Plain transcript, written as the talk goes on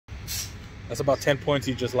That's about 10 points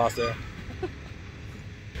you just lost there. Go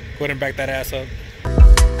ahead and back that ass up.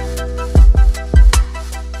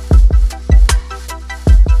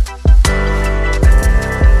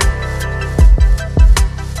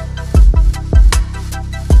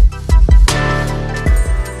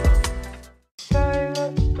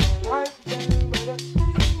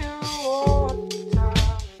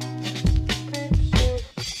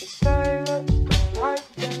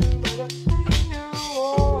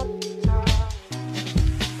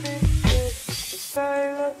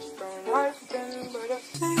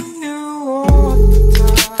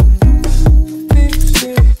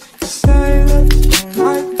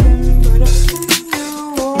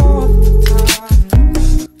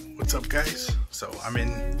 So I'm in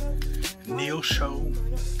Neosho,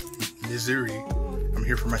 Missouri. I'm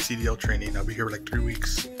here for my CDL training. I'll be here for like 3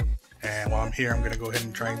 weeks. And while I'm here, I'm gonna go ahead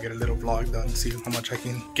and try and get a little vlog done, see how much I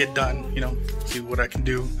can get done, you know, see what I can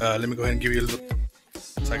do. Let me go ahead and give you a little.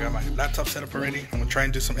 So I got my laptop set up already. I'm gonna try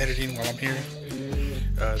and do some editing while I'm here.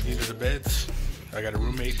 These are the beds. I got a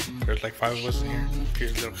roommate. There's like 5 of us in here.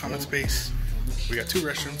 Here's a little common space. We got 2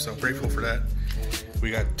 restrooms, so I'm grateful for that. We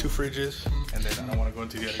got 2 fridges, and then I don't want to go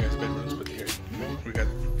into the other guys' bedrooms, but here we got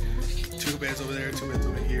 2 beds over there, 2 beds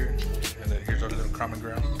over here, and then here's our little common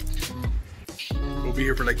ground. We'll be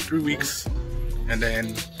here for like 3 weeks, and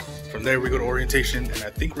then from there we go to orientation, and I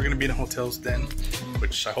think we're gonna be in the hotels then,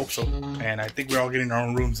 which I hope so. And I think we're all getting our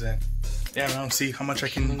own rooms then. Yeah, man, I'll see how much I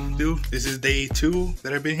can do. This is day 2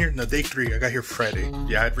 that I've been here. No, day 3. I got here Friday.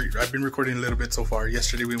 Yeah, I've been recording a little bit so far.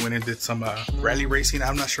 Yesterday we went and did some rally racing.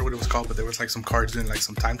 I'm not sure what it was called, but there was like some cars doing like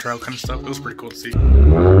some time trial kind of stuff. It was pretty cool to see.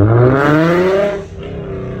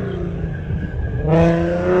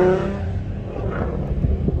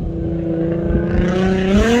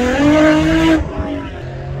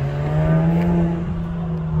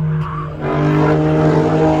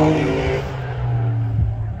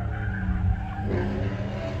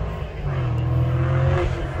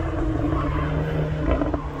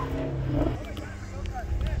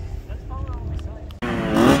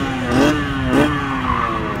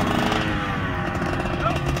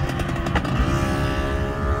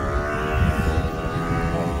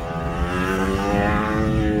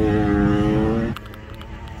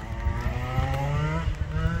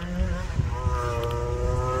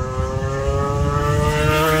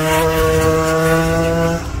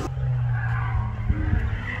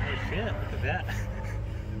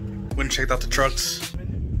 Went and checked out the trucks.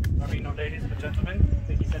 I mean, no ladies but gentlemen. I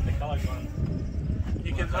think he said the college one.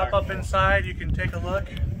 You can hop up inside, you can take a look.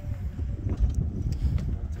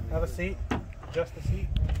 Have a seat, adjust the seat.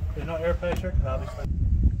 There's no air pressure, obviously.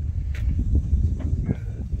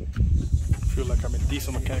 Feel like I'm in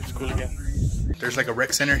diesel mechanic school again. There's like a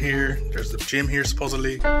rec center here. There's the gym here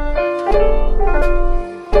supposedly.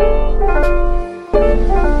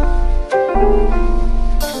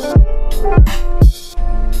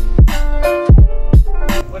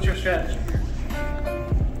 What's your strategy?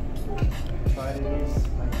 Try to use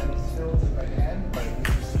my tennis skills if I can, but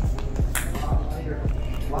it's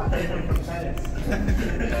a lot later from tennis.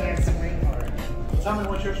 You can't swing hard. Tell me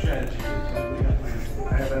what's your strategy? I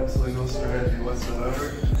have absolutely no strategy whatsoever.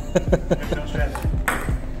 No strategy.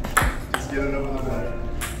 Just get it over the line.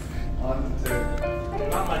 On the tip.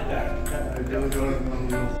 Not like that. I really don't even know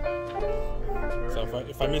the rules. So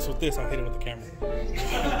if I miss with this, I'll hit it with the camera.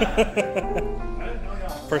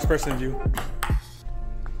 First person view.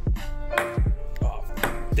 Oh,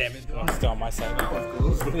 damn it. I'm still on my side.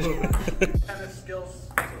 Tennis skills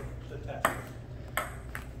to test.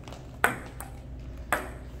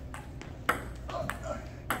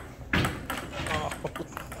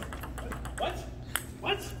 What?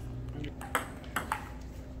 What?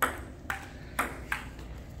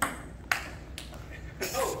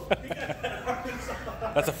 Oh,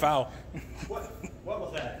 That's a foul. what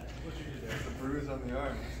was that? What you do there? The bruise on the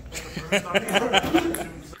arm.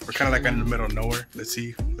 We're kind of like in the middle of nowhere. Let's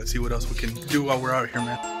see what else we can do while we're out here,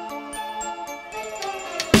 man.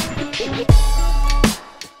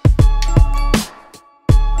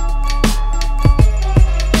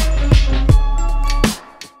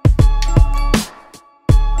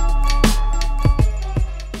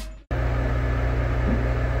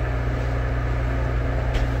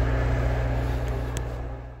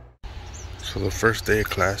 So the first day of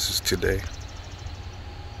class is today.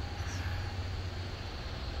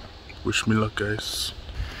 Wish me luck, guys.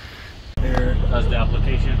 Here, that's the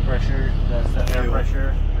application pressure, that's the air pressure,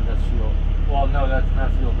 and that's fuel. Well, no, that's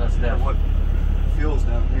not fuel, that's DEF. What feels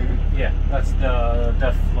down here? Yeah, that's the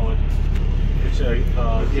DEF fluid. It's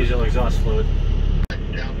a diesel exhaust fluid.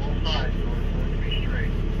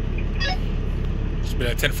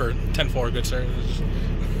 Yeah, 10-4, good sir.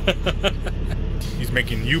 He's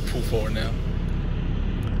making you pull forward now.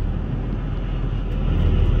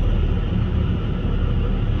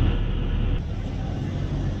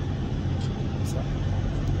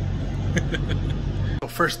 So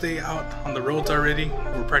first day out on the roads already.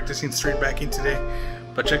 We're practicing straight backing today.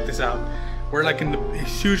 But check this out. We're like in the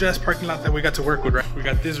huge ass parking lot that we got to work with, right? We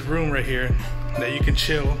got this room right here that you can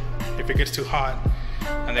chill if it gets too hot.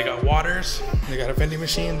 And they got waters, they got a vending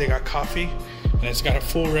machine, they got coffee, and it's got a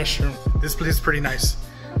full restroom. This place is pretty nice.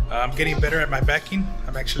 I'm getting better at my backing.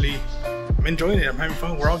 I'm enjoying it. I'm having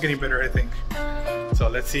fun. We're all getting better, I think. So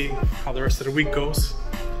let's see how the rest of the week goes.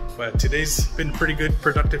 But today's been pretty good,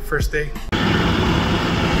 productive first day.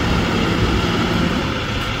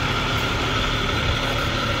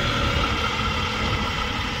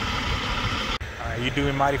 Alright, you're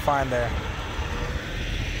doing mighty fine there.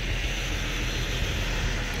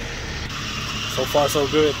 So far, so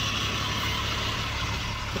good.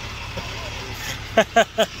 Okay,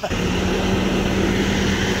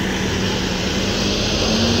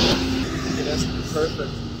 that's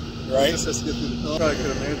perfect. Right? Just get through the car. Probably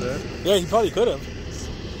could have made that. Yeah, you probably could have.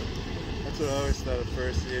 That's what I always thought at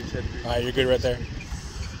first. Alright, you're good right there.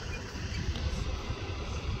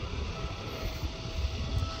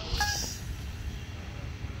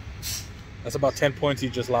 That's about 10 points you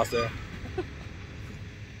just lost there.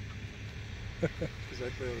 Because I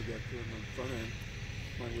barely got through my front end,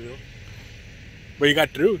 my wheel. But you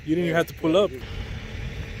got through. You didn't even have to pull up. Go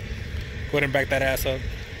ahead and back that ass up.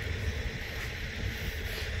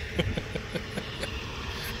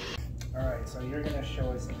 Alright, so you're going to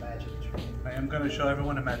show us the magic trick. I am going to show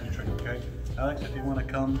everyone a magic trick, okay? Alex, if you want to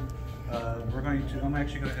come, I'm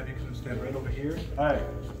actually going to have you come stand right over here. Alright,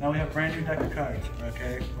 now we have a brand new deck of cards,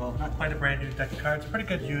 okay? Well, not quite a brand new deck of cards, pretty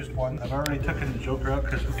good used one. I've already taken the Joker out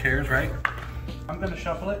because who cares, right? I'm going to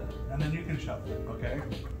shuffle it, and then you can shuffle it, okay?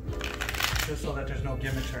 Just so that there's no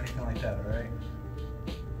gimmicks or anything like that, alright?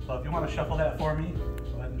 So if you want to shuffle that for me,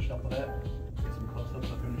 go ahead and shuffle that. Get some close-ups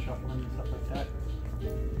of him shuffling and stuff like that.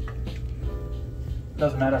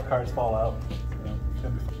 Doesn't matter if cards fall out. You know, it's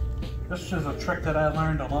gonna be fun. This is a trick that I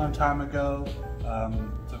learned a long time ago.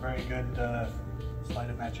 It's a very good sleight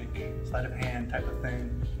of magic, sleight of hand type of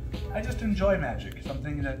thing. I just enjoy magic.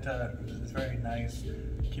 Something that is very nice,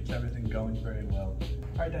 keeps everything going very well.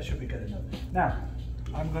 Alright, that should be good enough. Now,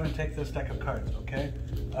 I'm going to take this deck of cards, okay?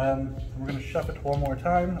 We're going to shuffle it one more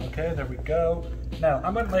time. Okay, there we go. Now,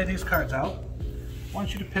 I'm going to lay these cards out. I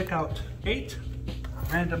want you to pick out 8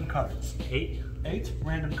 random cards. 8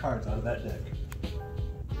 random cards out of that deck.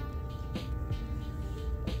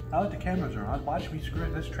 Now that the cameras are on, watch me screw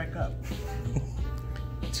this trick up.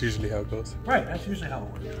 That's usually how it goes. Right, that's usually how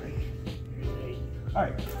it works, right?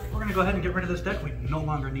 Alright, we're going to go ahead and get rid of this deck. We no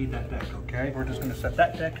longer need that deck, okay? We're just going to set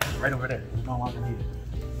that deck right over there. We no longer need it.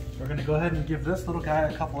 We're going to go ahead and give this little guy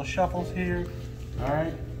a couple of shuffles here.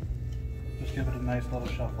 Alright, just give it a nice little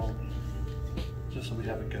shuffle. Just so we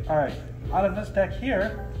have it good. Alright, out of this deck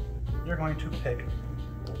here, you're going to pick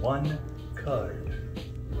 1 card.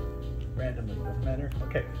 Randomly, doesn't matter.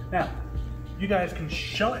 Okay, now, you guys can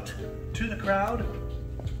show it to the crowd.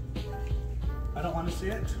 I don't want to see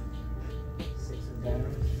it. 6 of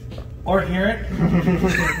diamonds. Or hear it.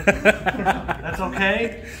 That's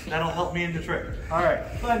okay. That'll help me in the trick. Alright,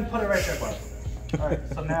 go ahead and put it right there, bud. Alright,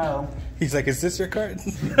 so now... He's like, is this your card?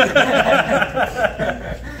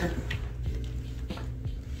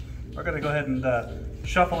 We're going to go ahead and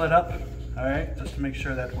shuffle it up, alright, just to make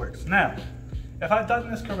sure that works. Now, if I've done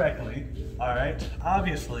this correctly, alright,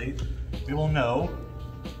 obviously, we will know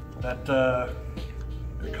that the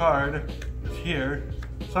card is here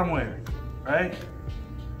somewhere, right?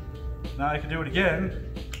 Now I can do it again.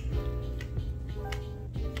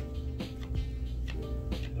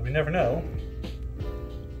 But we never know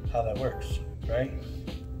how that works, right?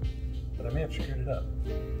 But I may have screwed it up.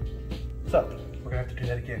 So, we're going to have to do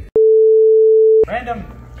that again. Random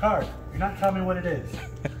card. You're not telling me what it is.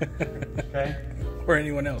 Okay? Or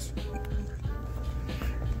anyone else.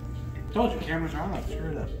 Told you, cameras are on. I've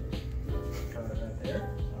screwed it up. Got it right there.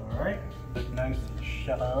 Alright. Nice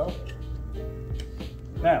shuffle.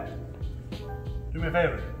 Now, do me a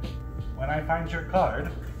favor. When I find your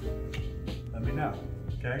card, let me know.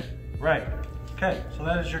 Okay? Right. Okay, so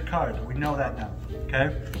that is your card. We know that now.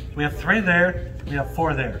 Okay? So we have 3 there, we have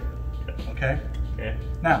 4 there. Okay? Okay.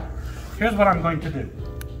 Now, here's what I'm going to do.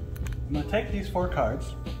 I'm going to take these 4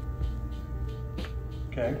 cards.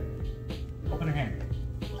 Okay? Open your hand.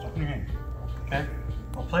 Just open your hand. Okay?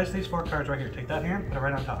 I'll place these 4 cards right here. Take that hand, put it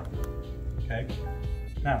right on top. Okay?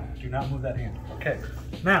 Now, do not move that hand. Okay.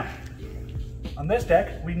 Now, On this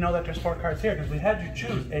deck, we know that there's 4 cards here because we had you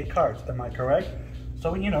choose 8 cards. Am I correct?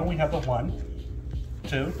 So you know we have the 1,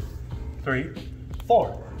 2, 3, 4.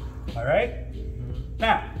 All right?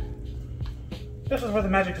 Now, this is where the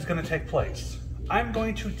magic is going to take place. I'm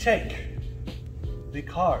going to take the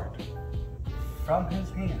card from his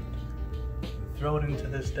hand and throw it into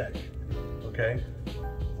this deck. Okay?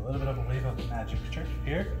 A little bit of a wave of the magic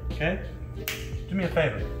here. Okay? Do me a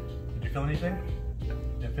favor. Did you feel anything?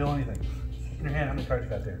 Didn't feel anything. In your hand, how many cards you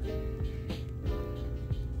got there?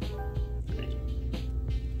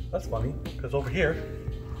 That's funny, because over here,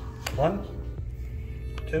 1,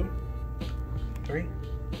 2, 3,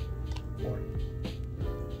 4.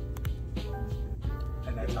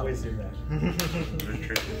 And that's how we do that.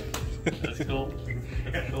 That's cool.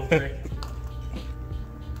 Cool trick.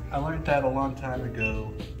 I learned that a long time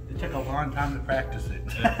ago. It took a long time to practice it.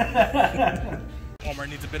 Walmart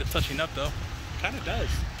needs a bit of touching up though. Kind of does.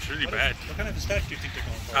 It's really bad. What kind of stats do you think they're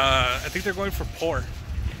going for? I think they're going for poor.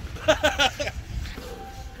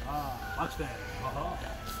 Box fan.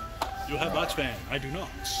 You have box fan. I do not.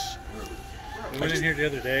 We went in here the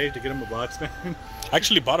other day to get him a box fan. I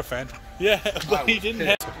actually bought a fan. Yeah, but he didn't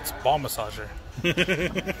have. It's ball massager.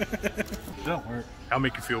 It don't work, That'll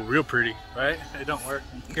make you feel real pretty. right? It don't work.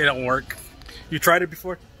 It don't work. You tried it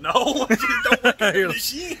before? No, it don't work.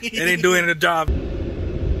 It ain't doing the job.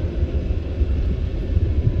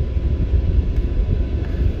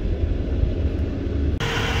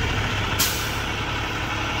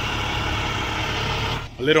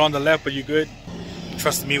 A little on the left, but you good?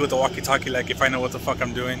 Trust me with the walkie-talkie, like if I know what the fuck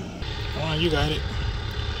I'm doing. Come on, you got it.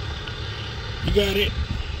 You got it.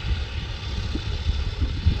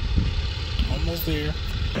 Almost there.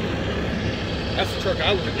 That's the truck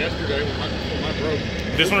I looked at yesterday when my broke.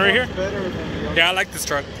 This one right here? Better than the other. Yeah, I like this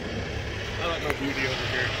truck. I like no beauty over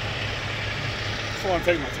here. That's why I'm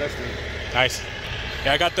taking my test in. Nice.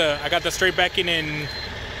 Yeah, I got the straight backing in,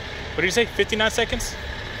 what did you say, 59 seconds?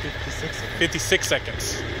 56 seconds. 56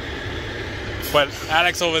 seconds. But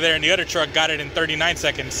Alex over there in the other truck got it in 39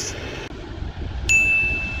 seconds.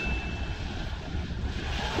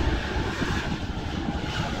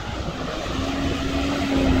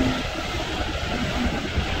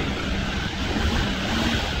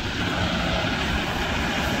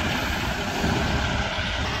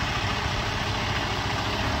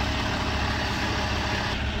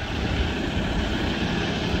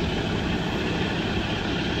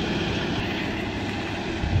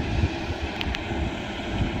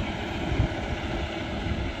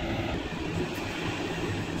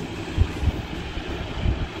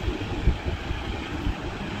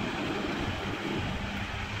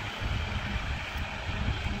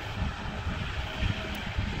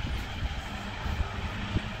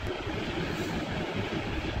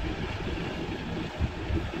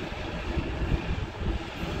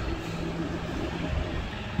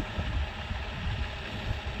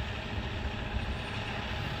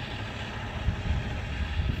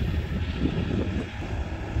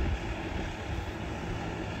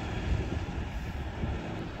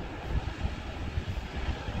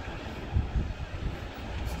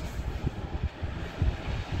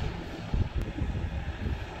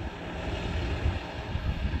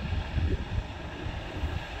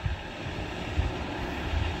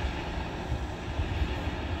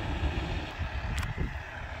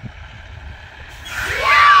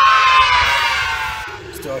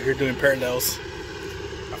 Still out here doing parallels.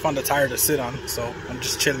 I found a tire to sit on, so I'm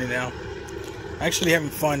just chilling now. Actually having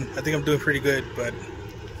fun. I think I'm doing pretty good, but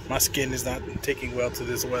my skin is not taking well to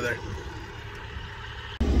this weather.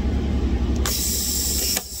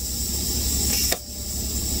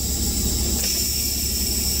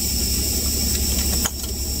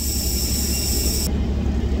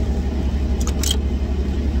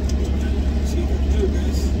 See if I can do it,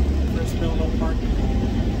 guys. First parallel park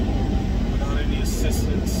without any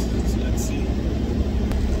assistance. So let's see.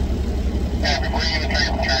 Yeah, before you get the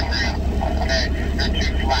tractor in, okay, you're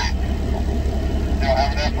too flat. You don't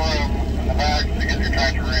have enough room in the back to get your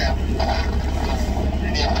tractor in. You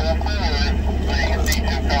need to pull forward so you can see 2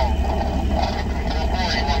 cones. Pull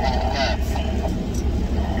forward, you want to go left.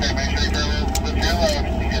 Okay, make sure you turn a little bit to your left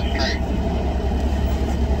and get straight.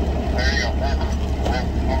 There you go, perfect.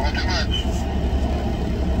 Don't go too much.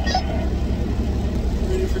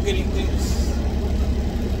 Really forgetting things.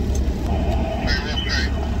 Very real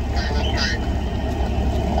straight. Very real straight.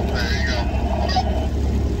 There you go.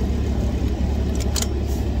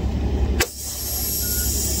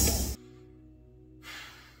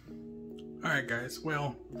 Alright guys,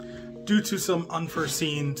 well, due to some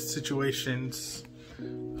unforeseen situations,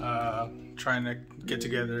 trying to get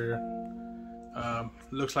together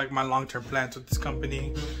Looks like my long-term plans with this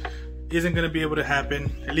company isn't gonna be able to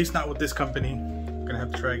happen, at least not with this company. I'm gonna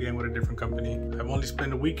have to try again with a different company. I've only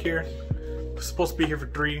spent a week here. I'm supposed to be here for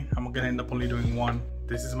 3. I'm gonna end up only doing 1.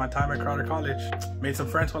 This is my time at Crowder College. Made some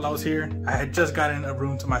friends while I was here. I had just gotten a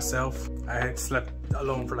room to myself. I had slept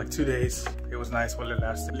alone for like 2 days. It was nice while it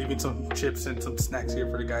lasted. Leaving some chips and some snacks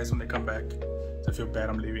here for the guys when they come back. I feel bad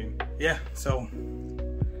I'm leaving. Yeah, so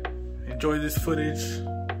enjoy this footage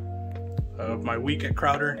of my week at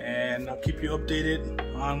Crowder, and I'll keep you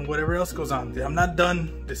updated on whatever else goes on. I'm not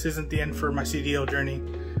done. This isn't the end for my CDL journey.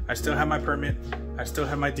 I still have my permit. I still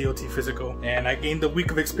have my DOT physical, and I gained a week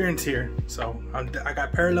of experience here. So I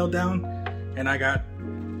got parallel down, and I got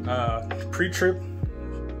pre-trip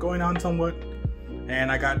going on somewhat,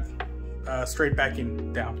 and I got straight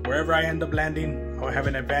backing down. Wherever I end up landing, I'll have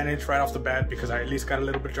an advantage right off the bat because I at least got a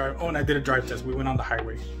little bit of drive. Oh, and I did a drive test. We went on the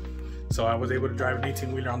highway. So I was able to drive an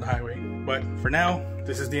 18-wheeler on the highway. But for now,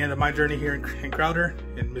 this is the end of my journey here in Crowder,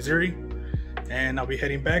 in Missouri. And I'll be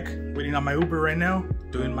heading back, waiting on my Uber right now,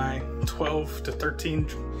 doing my 12 to 13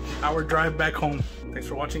 hour drive back home. Thanks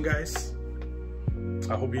for watching, guys.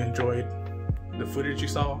 I hope you enjoyed the footage you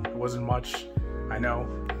saw. It wasn't much, I know.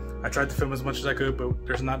 I tried to film as much as I could, but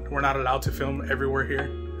we're not allowed to film everywhere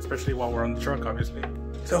here, especially while we're on the truck, obviously.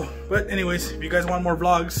 So, but anyways, if you guys want more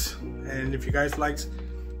vlogs, and if you guys liked,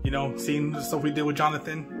 you know, seeing the stuff we did with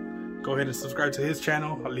Jonathan, go ahead and subscribe to his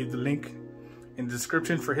channel. I'll leave the link in the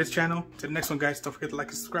description for his channel. To the next one, guys, don't forget to like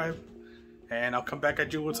and subscribe, and I'll come back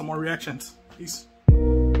at you with some more reactions. Peace.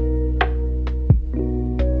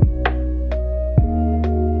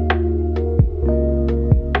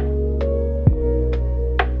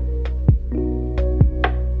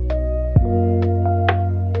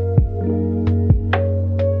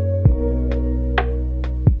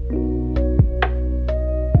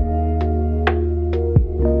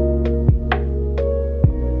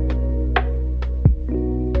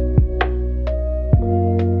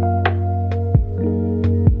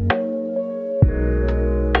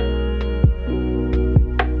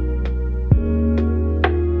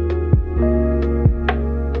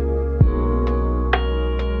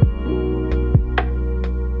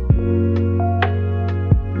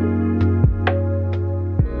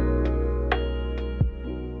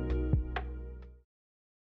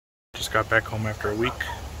 Just got back home after a week.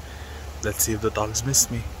 Let's see if the dogs miss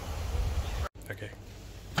me. Okay.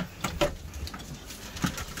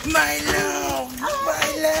 Milo!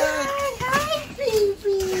 Milo! Hi,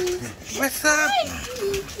 baby. What's up?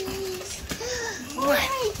 Hi,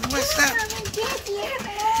 baby. What's up?